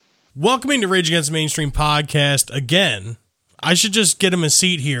Welcoming to Rage Against the Mainstream podcast again. I should just get him a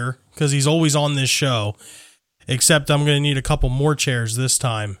seat here because he's always on this show. Except I'm going to need a couple more chairs this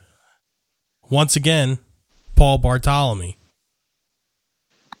time. Once again, Paul Bartolome.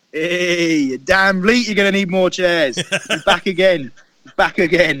 Hey, you damn bleat, you're going to need more chairs. You're back again. Back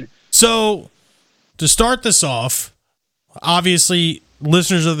again. So, to start this off, obviously,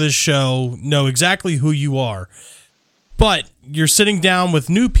 listeners of this show know exactly who you are. But you're sitting down with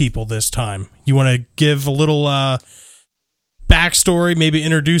new people this time. You want to give a little backstory, maybe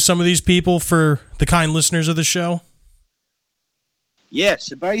introduce some of these people for the kind listeners of the show? Yeah,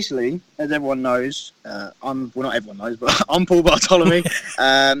 so basically, as everyone knows, not everyone knows, but I'm Paul Bartolome.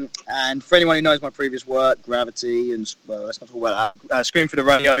 And for anyone who knows my previous work, Gravity, and, well, let's not talk about that, Scream for the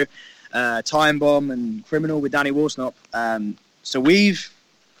Radio, Time Bomb, and Criminal with Danny Worsnop. So we've,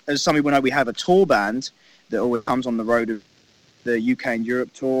 as some people know, we have a tour band that always comes on the road of the UK and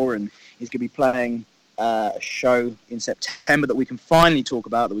Europe tour, and he's going to be playing a show in September that we can finally talk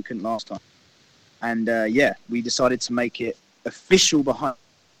about that we couldn't last time. And we decided to make it official behind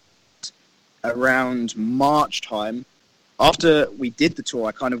around March time. After we did the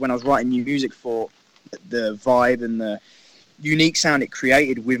tour, when I was writing new music for the vibe and the unique sound it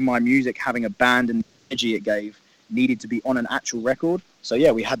created with my music, having a band and the energy it gave needed to be on an actual record. So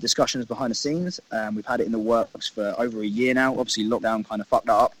yeah, we had discussions behind the scenes. We've had it in the works for over a year now. Obviously lockdown kind of fucked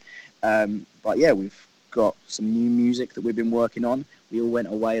that up. But yeah, we've got some new music that we've been working on. We all went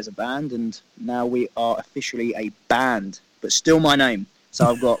away as a band, and now we are officially a band, but still my name. So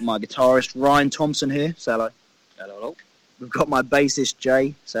I've got my guitarist Ryan Thompson here. Say hello. Hello. We've got my bassist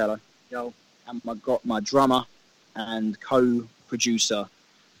Jay. Say hello. Yo. And I've got my drummer and co-producer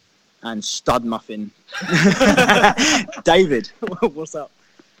and stud muffin David. What's up?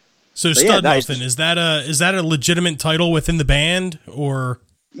 So Stud Muffin, is that a legitimate title within the band, or?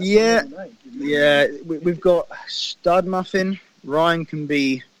 Yeah, we've got Stud Muffin. Ryan can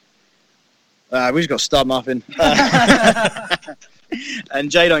be. We've just got Stud Muffin, and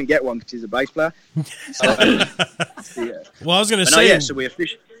Jay don't get one because he's a bass player. So, yeah. Well, I was going to say. So we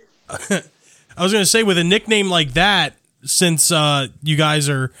officially. I was going to say, with a nickname like that, since you guys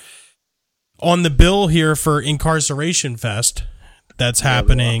are on the bill here for Incarceration Fest, that's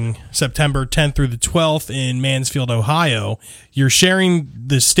happening September 10th through the 12th in Mansfield, Ohio. You're sharing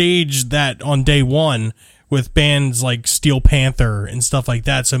the stage that on day one with bands like Steel Panther and stuff like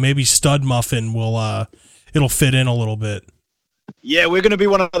that. So maybe Stud Muffin will it'll fit in a little bit. Yeah, we're going to be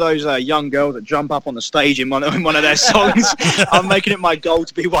one of those young girls that jump up on the stage in one of their songs. I'm making it my goal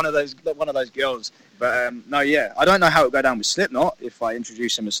to be one of those girls. But I don't know how it would go down with Slipknot if I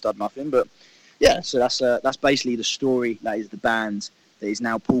introduce him as Stud Muffin, but. Yeah, so that's basically the story. That is the band that is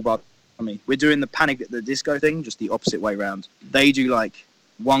now Paul Bartolome. We're doing the Panic at the Disco thing, just the opposite way around. They do like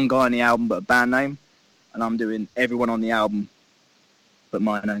one guy on the album but a band name, and I'm doing everyone on the album but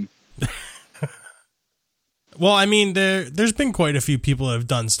my name. Well, I mean, there's been quite a few people that have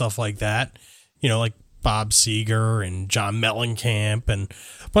done stuff like that. You know, like Bob Seger and John Mellencamp and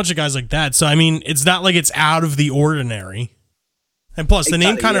a bunch of guys like that. So, I mean, it's not like it's out of the ordinary. And plus, the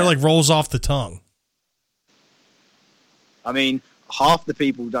name kind of like rolls off the tongue. I mean, half the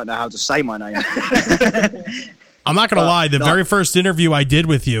people don't know how to say my name. I'm not going to lie. The very first interview I did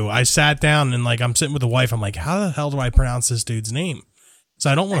with you, I sat down and I'm sitting with the wife. I'm like, how the hell do I pronounce this dude's name?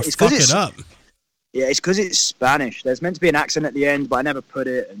 So I don't want to fuck it up. Yeah, it's because it's Spanish. There's meant to be an accent at the end, but I never put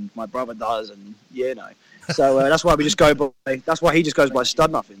it, and my brother does, and So that's why we just go by. That's why he just goes by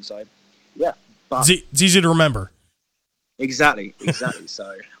Stud Muffin. So yeah, but it's easy to remember. Exactly.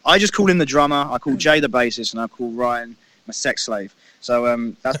 So I just call him the drummer, I call Jay the bassist, and I call Ryan my sex slave.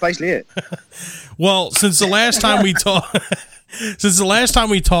 So that's basically it. Well, since the last time we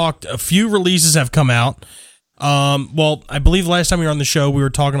talked, a few releases have come out. Well, I believe the last time we were on the show, we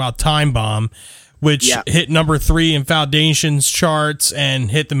were talking about Time Bomb, which hit number 3 in Foundation's charts and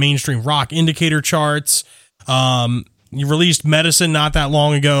hit the Mainstream Rock Indicator charts. You released Medicine not that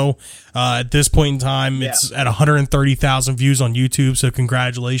long ago. At this point in time, it's at 130,000 views on YouTube, so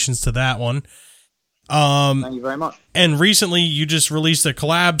congratulations to that one. Thank you very much. And recently, you just released a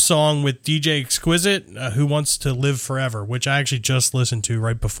collab song with DJ Exquisite, Who Wants to Live Forever, which I actually just listened to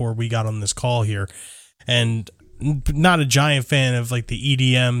right before we got on this call here. And not a giant fan of the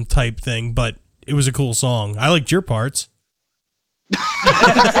EDM type thing, but it was a cool song. I liked your parts.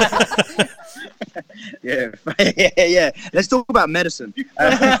 Yeah. Let's talk about Medicine.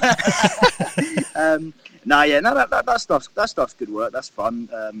 That stuff's good work. That's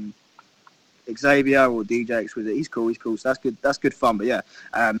fun. Xavier or DJ Exquisite, he's cool. So that's good. That's good fun. But yeah,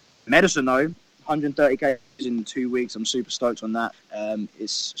 Medicine though, 130K in 2 weeks. I'm super stoked on that.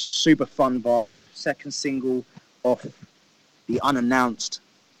 It's super fun vibe. Second single off the unannounced,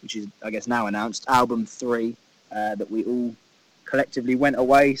 which is, I guess, now announced, album 3, that we all collectively went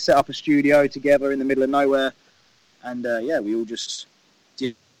away, set up a studio together in the middle of nowhere, and we all just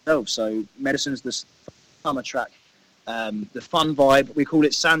did it. So Medicine's the summer track. The fun vibe, we call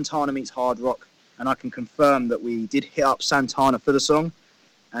it Santana meets hard rock, and I can confirm that we did hit up Santana for the song,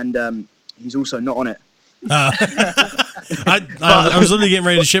 and he's also not on it. I was literally getting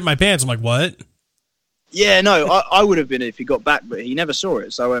ready to shit my pants. I'm like, what? Yeah, no, I would have been if he got back, but he never saw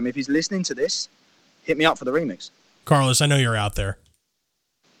it. So if he's listening to this, hit me up for the remix. Carlos, I know you're out there.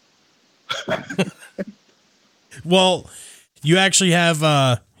 Well, you actually have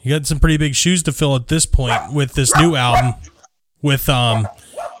you got some pretty big shoes to fill at this point with this new album, with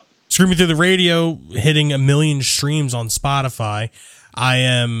Screaming Through the Radio hitting 1 million streams on Spotify.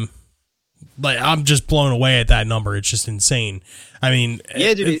 I'm just blown away at that number. It's just insane. I mean,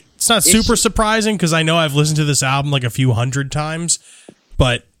 yeah, dude, it's not super surprising because I know I've listened to this album like a few hundred times,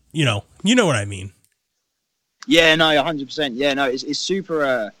 but you know what I mean. Yeah, no, 100%. Yeah, no, it's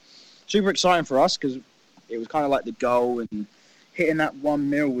super exciting for us because it was kind of like the goal, and hitting that 1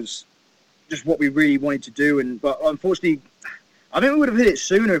 mil was just what we really wanted to do. But unfortunately, I think we would have hit it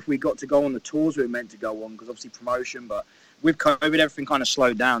sooner if we got to go on the tours we were meant to go on, because obviously promotion. But with COVID, everything kind of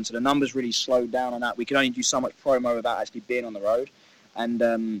slowed down, so the numbers really slowed down on that. We could only do so much promo without actually being on the road. And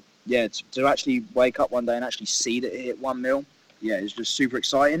to actually wake up one day and actually see that it hit 1 mil, yeah, it's just super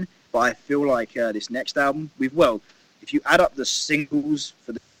exciting. But I feel like this next album, if you add up the singles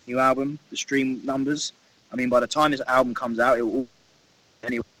for the new album, the stream numbers, I mean, by the time this album comes out, it will all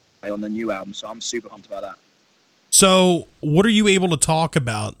anyway on the new album. So I'm super pumped about that. So what are you able to talk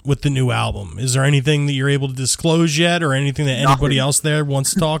about with the new album? Is there anything that you're able to disclose yet, or anything that anybody else there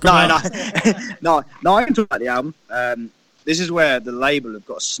wants to talk about? No, I can talk about the album. This is where the label have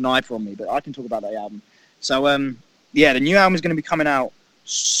got a sniper on me, but I can talk about the album. So, the new album is going to be coming out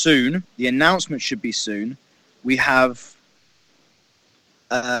soon. The announcement should be soon. We have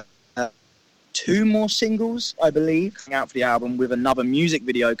 2 more singles, I believe, coming out for the album, with another music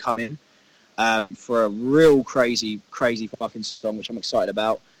video coming for a real crazy fucking song, which I'm excited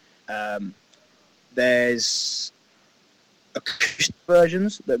about. There's acoustic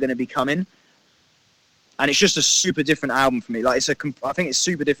versions that are going to be coming, and it's just a super different album for me. Like, I think it's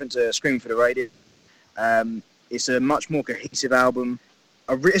super different to Screaming for the Radio. It's a much more cohesive album.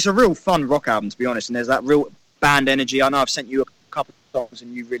 It's a real fun rock album, to be honest, and there's that real band energy. I know I've sent you a couple of songs,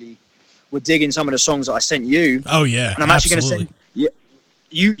 and you really were digging some of the songs that I sent you. Oh yeah, and I'm actually going to send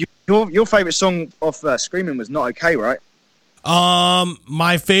your favorite song off Screaming was Not Okay, right?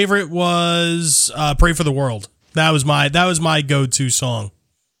 My favorite was Pray for the World. That was my go-to song.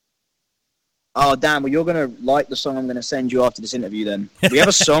 Oh damn! Well, you're going to like the song I'm going to send you after this interview. Then we have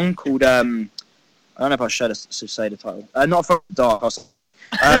a song called I don't know if I should say the title. Not Afraid of the Dark.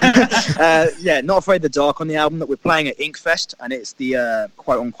 Not Afraid of the Dark on the album that we're playing at Inkfest, and it's the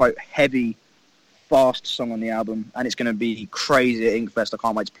quote-unquote heavy, fast song on the album, and it's going to be crazy at Inkfest. I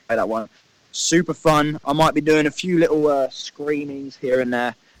can't wait to play that one. Super fun. I might be doing a few little screenings here and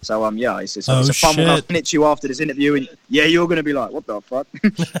there. So it's a fun one. I'll send it to you after this interview, and you're going to be like, what the fuck?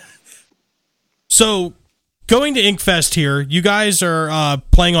 So, going to Inkfest here, you guys are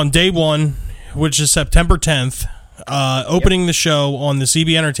playing on day 1, which is September 10th, opening the show on the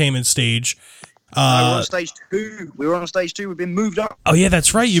CB Entertainment stage. We're on stage 2. We were on stage 2. We've been moved up. Oh, yeah,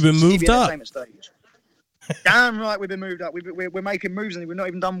 that's right. You've been moved CB up. Entertainment stage. Damn right, we've been moved up. We're making moves, and we've not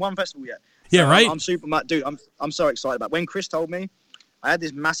even done one festival yet. Yeah, right. I'm super, dude. I'm so excited about it. When Chris told me, I had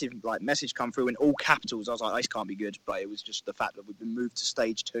this massive message come through in all capitals. I was like, this can't be good, but it was just the fact that we've been moved to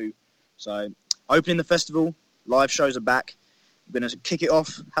stage 2. So, opening the festival, live shows are back. We're going to kick it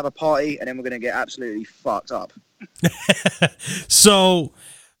off, have a party, and then we're going to get absolutely fucked up. So,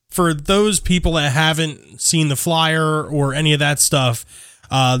 for those people that haven't seen the flyer or any of that stuff,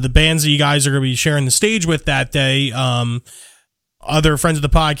 the bands that you guys are going to be sharing the stage with that day, other friends of the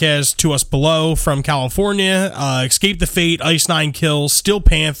podcast, To Us Below from California, Escape the Fate, Ice Nine Kills, Steel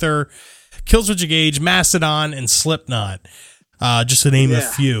Panther, Killswitch Engage, Mastodon, and Slipknot. Just to name a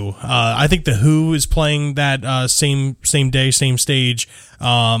few. I think The Who is playing that same day, same stage.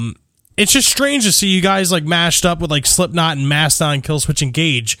 It's just strange to see you guys mashed up with Slipknot and Mastodon, Killswitch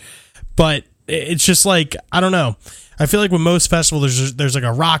Engage, but it's just I don't know. I feel like with most festivals, there's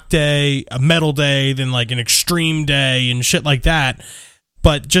a rock day, a metal day, then an extreme day and shit like that.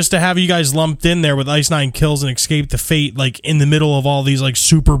 But just to have you guys lumped in there with Ice Nine Kills and Escape the Fate, in the middle of all these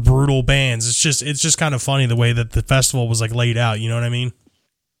super brutal bands, it's just kind of funny the way that the festival was laid out. You know what I mean?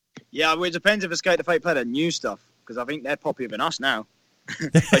 Yeah, well, it depends if Escape the Fate play their new stuff, because I think they're poppier than us now.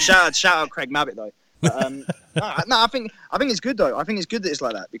 But shout out Craig Mabbitt though. But, no, I think it's good though. I think it's good that it's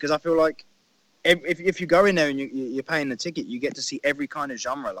like that, because I feel like if you go in there and you're paying the ticket, you get to see every kind of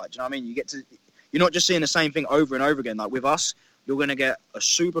genre. Like, do you know what I mean? You're not just seeing the same thing over and over again. Like with us, you're gonna get a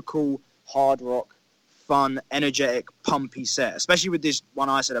super cool hard rock, fun, energetic, pumpy set. Especially with this one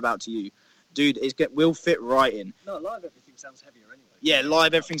I said about to you, dude. Will fit right in. No, live everything sounds heavier anyway. Yeah,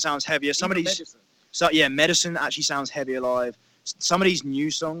 live everything sounds heavier. Some of these, Medicine actually sounds heavier live. Some of these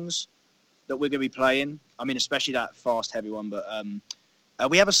new songs that we're gonna be playing, I mean, especially that fast, heavy one, but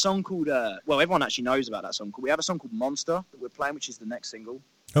we have a song called, well, everyone actually knows about that song. We have a song called Monster that we're playing, which is the next single.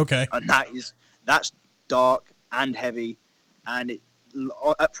 Okay. And that's dark and heavy, and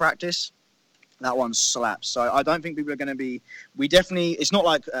at practice, that one slaps. So I don't think people are going to be, it's not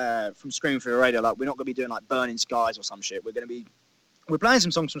like from Screaming for the Radio, like we're not going to be doing like Burning Skies or some shit. We're playing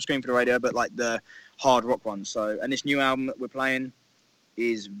some songs from Screaming for the Radio, but like the hard rock ones. So, and this new album that we're playing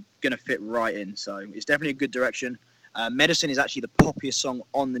is going to fit right in. So it's definitely a good direction. Medicine is actually the poppiest song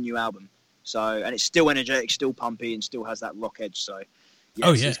on the new album. So, and it's still energetic, still pumpy, and still has that rock edge. So,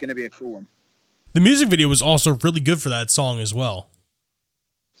 it's going to be a cool one. The music video was also really good for that song as well.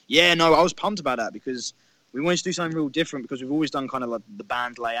 Yeah, no, I was pumped about that because we wanted to do something real different, because we've always done kind of like the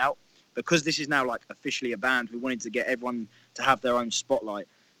band layout. Because this is now like officially a band, we wanted to get everyone to have their own spotlight.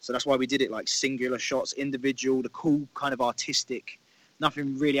 So that's why we did it like singular shots, individual, the cool kind of artistic.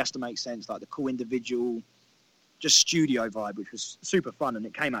 Nothing really has to make sense, like the cool individual, just studio vibe, which was super fun, and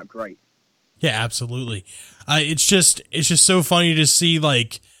it came out great. Yeah, absolutely. It's just so funny to see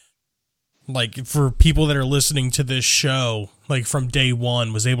like for people that are listening to this show, like from day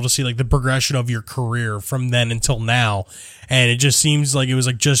one, was able to see like the progression of your career from then until now. And it just seems like it was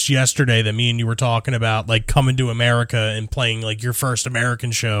like just yesterday that me and you were talking about like coming to America and playing like your first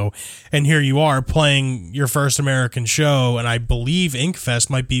American show. And here you are playing your first American show. And I believe Inkfest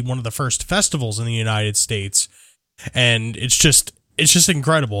might be one of the first festivals in the United States. And it's just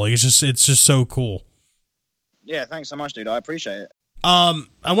incredible. It's just so cool. Yeah, thanks so much, dude. I appreciate it. I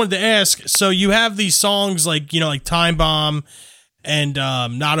wanted to ask, so you have these songs like, like Time Bomb and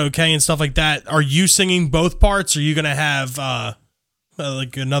Not Okay and stuff like that. Are you singing both parts? Or are you going to have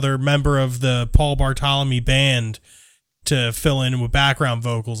like another member of the Paul Bartolome band to fill in with background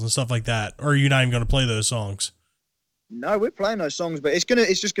vocals and stuff like that? Or are you not even going to play those songs? No, we're playing those songs, but it's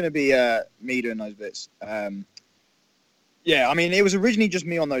just gonna be me doing those bits. Yeah, I mean, it was originally just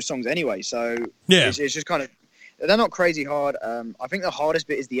me on those songs anyway, so yeah, it's just kind of, they're not crazy hard. I think the hardest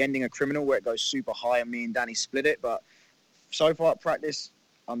bit is the ending of Criminal, where it goes super high and me and Danny split it, but so far at practice,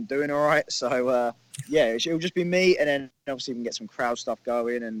 I'm doing all right. So, it'll just be me, and then obviously we can get some crowd stuff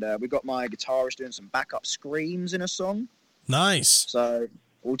going, and we've got my guitarist doing some backup screams in a song. Nice. So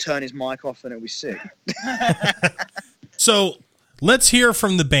we'll turn his mic off and it'll be sick. So let's hear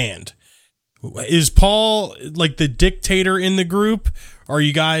from the band. Is Paul like the dictator in the group? Do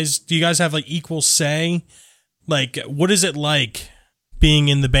you guys have like equal say? Like, what is it like being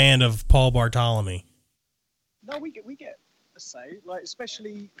in the band of Paul Bartolome? No, we get a say. Like,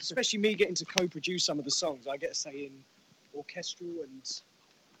 especially me getting to co-produce some of the songs. I get a say in orchestral and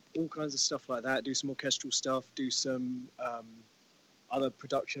all kinds of stuff like that. Do some orchestral stuff. Do some other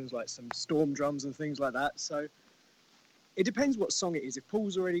productions, like some storm drums and things like that. So it depends what song it is. If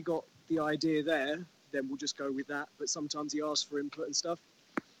Paul's already got the idea there, then we'll just go with that. But sometimes he asks for input and stuff.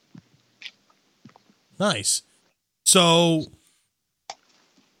 Nice. So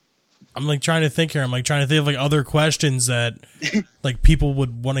I'm like trying to think here. I'm like trying to think of like other questions that like people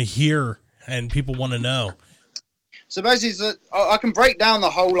would want to hear and people want to know. So basically, I can break down the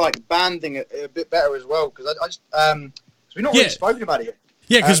whole like band thing a bit better as well, because I just cause we've not really spoken about it yet.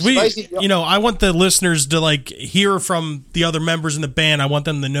 Yeah, because I want the listeners to like hear from the other members in the band. I want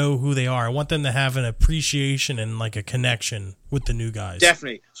them to know who they are. I want them to have an appreciation and like a connection with the new guys.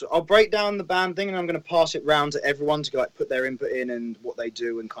 Definitely. So I'll break down the band thing, and I'm going to pass it round to everyone to like put their input in and what they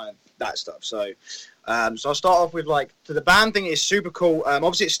do and kind of that stuff. So, so I'll start off with like, so the band thing is super cool.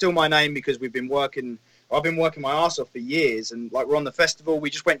 Obviously, it's still my name because I've been working my ass off for years, and like we're on the festival. We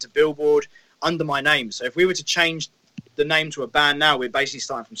just went to Billboard under my name. So if we were to change the name to a band now, we're basically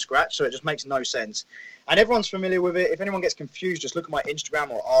starting from scratch, so it just makes no sense. And everyone's familiar with it. If anyone gets confused, just look at my Instagram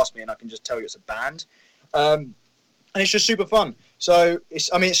or ask me, and I can just tell you it's a band. And it's just super fun. So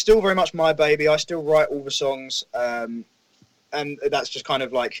it's still very much my baby. I still write all the songs, and that's just kind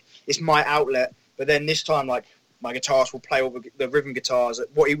of like, it's my outlet. But then this time, like, my guitarist will play all the rhythm guitars.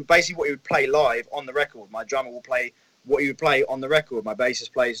 What he would play live on the record. My drummer will play what he would play on the record. My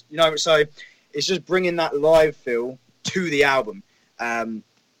bassist plays, so it's just bringing that live feel to the album. And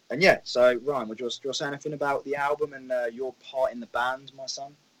And yeah, so Ryan, would you say anything about the album and your part in the band, my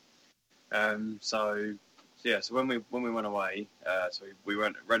son? So when we went away, so we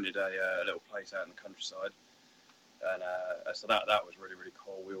rented a little place out in the countryside, and so that was really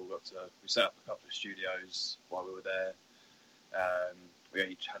cool. We set up a couple of studios while we were there. We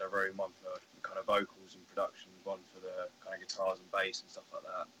each had our own, one for kind of vocals and production, one for the kind of guitars and bass and stuff like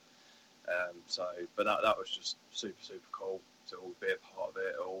that. But that was just super cool to all be a part of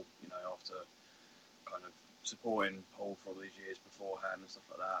it all, after kind of supporting Paul for all these years beforehand and stuff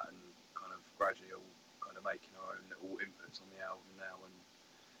like that, and kind of gradually all kind of making our own little inputs on the album now and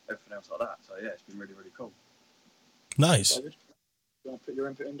everything else like that. So yeah, it's been really cool. Nice. David, you want to put your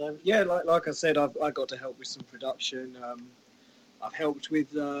input in, David? Yeah, like I said, I got to help with some production. I've helped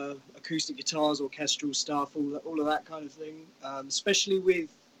with acoustic guitars, orchestral stuff, all of that kind of thing, especially with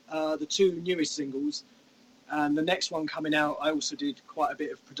the two newest singles. And the next one coming out, I also did quite a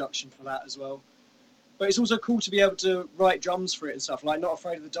bit of production for that as well. But it's also cool to be able to write drums for it and stuff. Like Not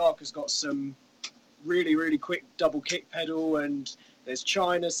Afraid of the Dark has got some really quick double kick pedal, and there's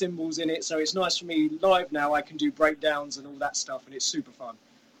China cymbals in it. So it's nice for me live now. I can do breakdowns and all that stuff, and it's super fun.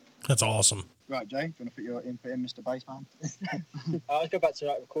 That's awesome. Right, Jay, do you want to put your input in, Mr. Bassman? I'll go back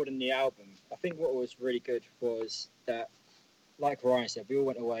to recording the album. I think what was really good was that, like Ryan said, we all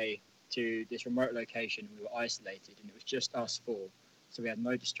went away to this remote location. We were isolated, and it was just us four, so we had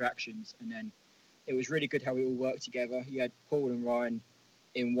no distractions. And then it was really good how we all worked together. You had Paul and Ryan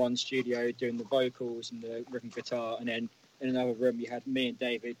in one studio doing the vocals and the rhythm guitar, and then in another room you had me and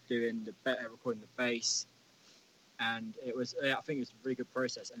David doing recording the bass. And it was, I think it was a really good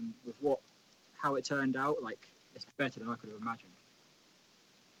process. And with how it turned out, it's better than I could have imagined.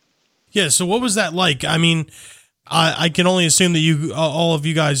 Yeah. So what was that like? I mean, I can only assume that all of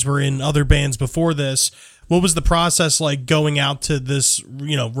you guys were in other bands before this. What was the process like going out to this,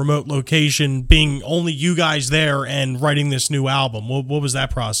 remote location, being only you guys there and writing this new album? What was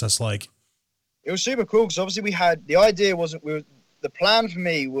that process like? It was super cool because obviously the plan for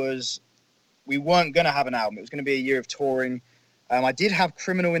me was we weren't going to have an album. It was going to be a year of touring. I did have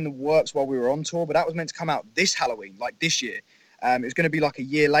Criminal in the works while we were on tour, but that was meant to come out this Halloween, like this year. It was going to be like a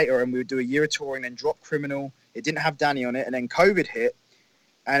year later, and we would do a year of touring, then drop Criminal. It didn't have Danny on it, and then COVID hit,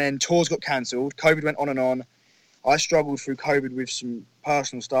 and then tours got cancelled. COVID went on and on. I struggled through COVID with some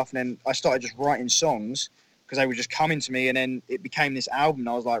personal stuff, and then I started just writing songs because they were just coming to me, and then it became this album. And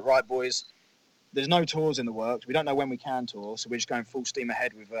I was like, right, boys, there's no tours in the works. We don't know when we can tour, so we're just going full steam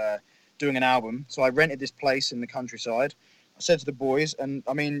ahead with doing an album. So I rented this place in the countryside. I said to the boys, and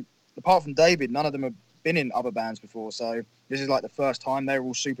I mean, apart from David, none of them have been in other bands before, so this is like the first time. They were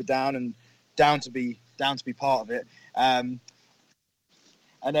all super down and down to be part of it. And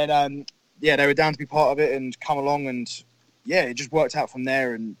then they were down to be part of it and come along, and yeah, it just worked out from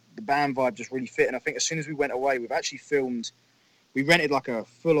there, and the band vibe just really fit. And I think as soon as we went away, we've actually filmed. We rented like a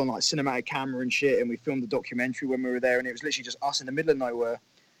full-on like cinematic camera and shit, and we filmed the documentary when we were there, and it was literally just us in the middle of nowhere,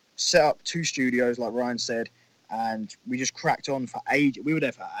 set up 2 studios like Ryan said, and we just cracked on for ages. We were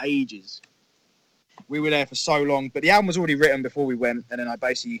there for ages. We were there for so long, but the album was already written before we went, and then I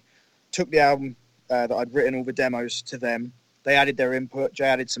basically took the album that I'd written, all the demos, to them. They added their input. Jay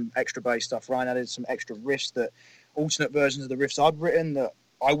added some extra bass stuff. Ryan added some extra riffs, alternate versions of the riffs I'd written that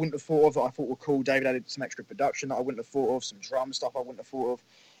I wouldn't have thought of, that I thought were cool. David added some extra production that I wouldn't have thought of, some drum stuff I wouldn't have thought of.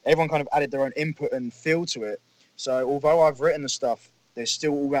 Everyone kind of added their own input and feel to it. So although I've written the stuff, there's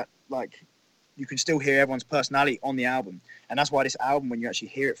still all that, like, you can still hear everyone's personality on the album. And that's why this album, when you actually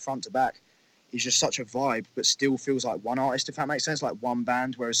hear it front to back, is just such a vibe, but still feels like one artist, if that makes sense, like one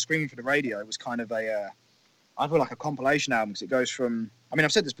band. Whereas Screaming for the Radio was kind of I feel like a compilation album, because it goes from, I mean,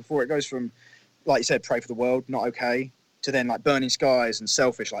 I've said this before, it goes from, like you said, Pray for the World, Not Okay, to then like Burning Skies and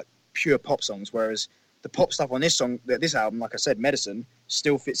Selfish, like pure pop songs. Whereas the pop stuff on this album, like I said, Medicine,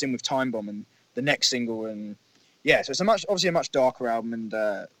 still fits in with Time Bomb and the next single. And yeah, so it's obviously a much darker album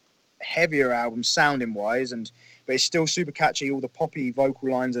and heavier album sounding wise, but it's still super catchy. All the poppy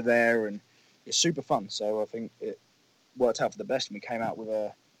vocal lines are there, and it's super fun. So I think it worked out for the best, and we came out with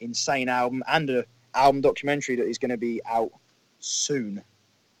a insane album and a album documentary that is going to be out soon.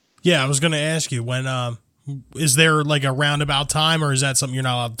 Yeah, I was going to ask you, when is there like a roundabout time, or is that something you're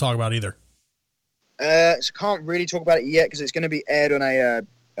not allowed to talk about either? So I can't really talk about it yet because it's going to be aired on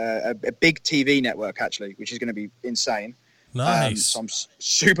a big TV network, actually, which is going to be insane. Nice. So I'm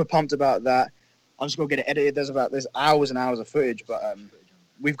super pumped about that. I'm just going to get it edited. There's hours and hours of footage, but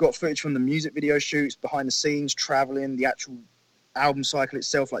we've got footage from the music video shoots, behind the scenes, traveling, the actual album cycle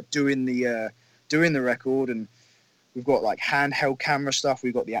itself, like doing the record, and we've got like handheld camera stuff.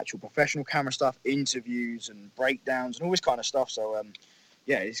 We've got the actual professional camera stuff, interviews and breakdowns and all this kind of stuff. So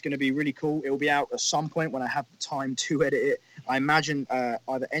yeah, it's going to be really cool. It'll be out at some point when I have the time to edit it. I imagine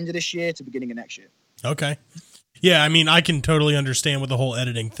either end of this year to beginning of next year. Okay. Yeah, I mean, I can totally understand with the whole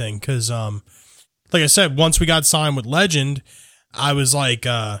editing thing because, like I said, once we got signed with Legend, I was like,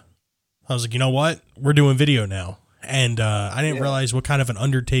 you know what? We're doing video now. And I didn't realize what kind of an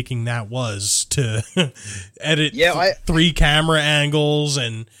undertaking that was to edit 3 camera angles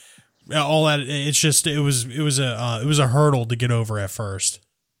and all that. It's just it was a hurdle to get over at first.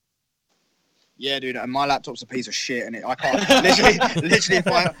 Yeah, dude, and my laptop's a piece of shit, and I can't literally if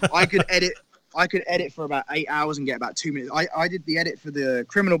I could edit for about 8 hours and get about 2 minutes. I did the edit for the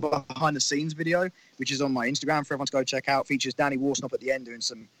Criminal behind the scenes video, which is on my Instagram for everyone to go check out. Features Danny Warsnop at the end doing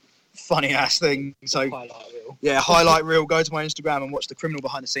some funny ass thing. So highlight reel. Go to my Instagram and watch the Criminal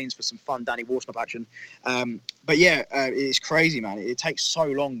behind the scenes for some fun Danny Warsnop action. But yeah, it's crazy, man. It takes so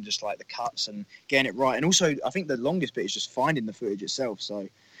long, just like the cuts and getting it right. And also, I think the longest bit is just finding the footage itself. So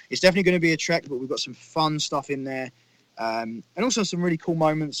it's definitely going to be a trek, but we've got some fun stuff in there, and also some really cool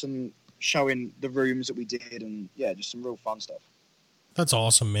moments and showing the rooms that we did, and yeah, just some real fun stuff. That's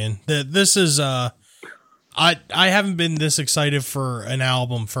awesome, man. This is I haven't been this excited for an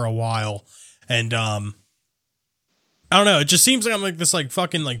album for a while, and I don't know. It just seems like I'm like this like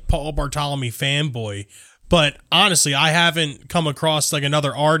fucking like Paul Bartolome fanboy, but honestly, I haven't come across like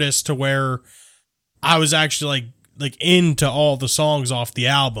another artist to where I was actually like into all the songs off the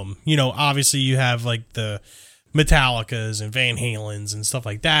album. You know, obviously you have like the Metallicas and Van Halens and stuff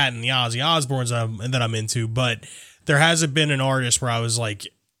like that, and the Ozzy Osbournes that I'm into, but there hasn't been an artist where I was like,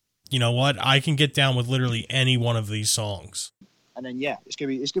 you know what, I can get down with literally any one of these songs. And then yeah, it's gonna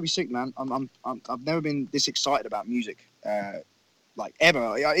be sick, man. I've never been this excited about music, like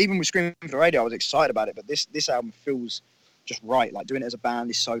ever. Even with Screaming for the Radio, I was excited about it, but this album feels just right. Like doing it as a band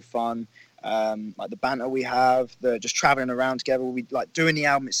is so fun. Like the banter we have, the just traveling around together, we like doing the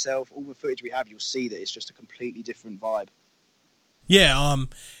album itself, all the footage we have, you'll see that it's just a completely different vibe. Yeah,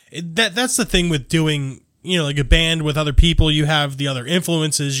 that's the thing with doing, you know, like a band with other people. You have the other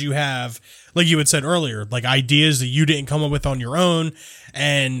influences, you have, like you had said earlier, like ideas that you didn't come up with on your own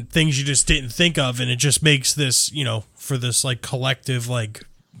and things you just didn't think of, and it just makes this, you know, for this like collective, like,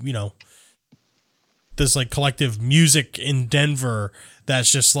 you know, this like collective music in Denver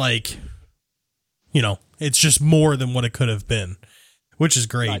that's just like, you know, it's just more than what it could have been, which is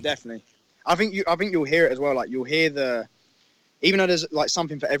great. No, definitely. I think you'll hear it as well. Like you'll hear even though there's like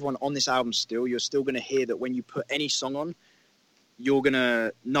something for everyone on this album still, you're still going to hear that when you put any song on, you're going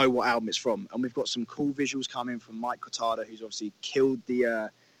to know what album it's from. And we've got some cool visuals coming from Mike Cortada, who's obviously killed the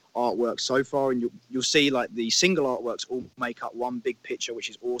artwork so far. And you'll see like the single artworks all make up one big picture, which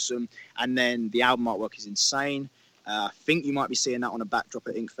is awesome. And then the album artwork is insane. I think you might be seeing that on a backdrop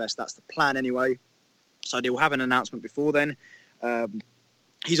at Inkfest. That's the plan anyway. So they'll have an announcement before then.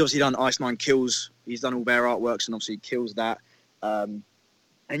 He's obviously done Ice Nine Kills. He's done all their artworks and obviously kills that. And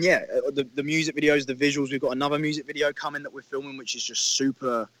yeah, the music videos, the visuals, we've got another music video coming that we're filming, which is just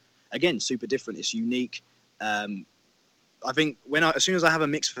super different. It's unique. I think as soon as I have a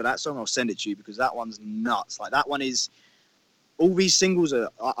mix for that song, I'll send it to you because that one's nuts. Like that one is, all these singles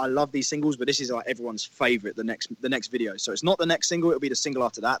I love these singles, but this is like everyone's favorite, the next video. So it's not the next single, it'll be the single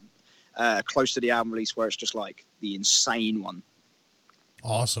after that. Close to the album release, where it's just like the insane one.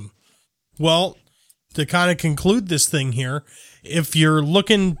 Awesome. Well, to kind of conclude this thing here, if you're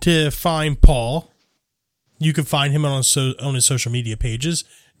looking to find Paul, you can find him on his social media pages.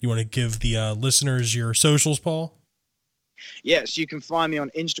 You want to give the listeners your socials, Paul? Yes, you can find me on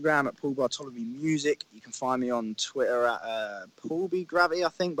Instagram at Paul Bartolome Music. You can find me on Twitter at Paul B Gravity, I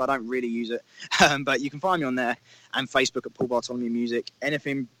think, but I don't really use it. But you can find me on there, and Facebook at Paul Bartolome Music.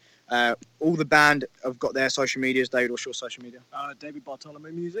 Anything. All the band have got their social medias. David, what's your social media? David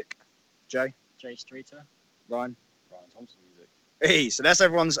Bartolome Music. Jay Streeter. Ryan Thompson Music. Hey, so that's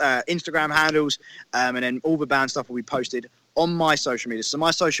everyone's Instagram handles, and then all the band stuff will be posted on my social media. So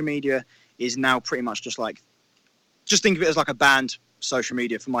my social media is now pretty much just think of it as like a band social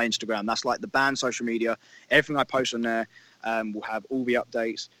media for my Instagram. That's like the band social media. Everything I post on there will have all the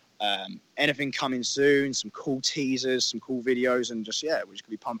updates. Anything coming soon, some cool teasers, some cool videos, and just, yeah, we're just going to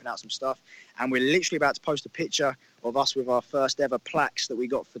be pumping out some stuff. And we're literally about to post a picture of us with our first ever plaques that we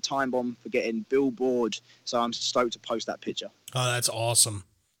got for Time Bomb for getting Billboard. So I'm stoked to post that picture. Oh, that's awesome.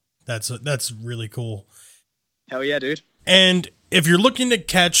 That's really cool. Hell yeah, dude. And if you're looking to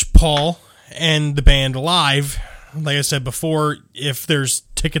catch Paul and the band live, like I said before, if there's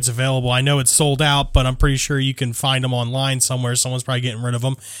tickets available, I know it's sold out, but I'm pretty sure you can find them online somewhere. Someone's probably getting rid of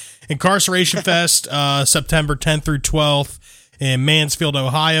them. Incarceration Fest, September 10th through 12th in Mansfield,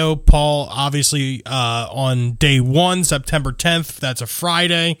 Ohio. Paul, obviously, on day 1, September 10th. That's a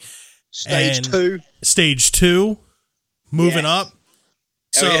Friday. Stage And 2. Stage 2, moving Yes. up.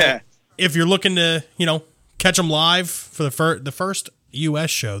 So Hell yeah. if you're looking to, catch them live for the first U.S.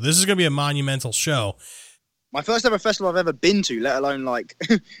 show, this is going to be a monumental show. My first ever festival I've ever been to, let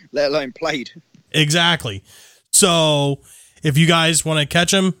alone played. Exactly. So if you guys want to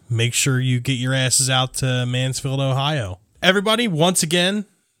catch them, make sure you get your asses out to Mansfield, Ohio. Everybody, once again,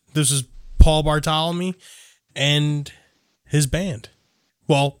 this is Paul Bartolome and his band.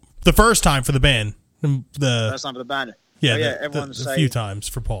 Well, the first time for the band. First time for the band. Yeah, Oh, yeah, the everyone say, few times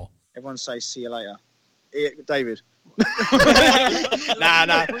for Paul. Everyone say, see you later. David. We're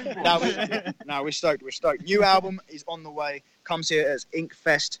stoked. We're stoked. New album is on the way. Come see it at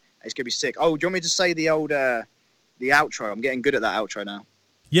Inkfest. It's gonna be sick. Oh, do you want me to say the outro? I'm getting good at that outro now.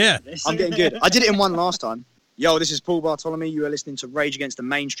 Yeah. I'm getting good. I did it in one last time. Yo, this is Paul Bartolome. You are listening to Rage Against the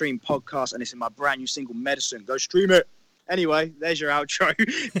Mainstream podcast, and it's in my brand new single, Medicine. Go stream it. Anyway, there's your outro.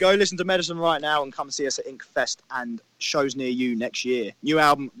 Go listen to Medicine right now and come see us at Inkfest and shows near you next year. New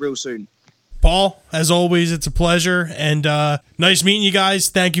album real soon. Paul, as always, it's a pleasure, and nice meeting you guys.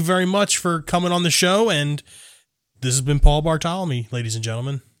 Thank you very much for coming on the show, and this has been Paul Bartolome, ladies and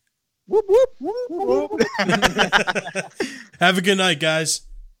gentlemen. Whoop, whoop, whoop, whoop. Have a good night, guys.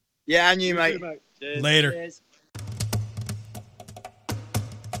 Yeah, and you, mate. Later. Cheers.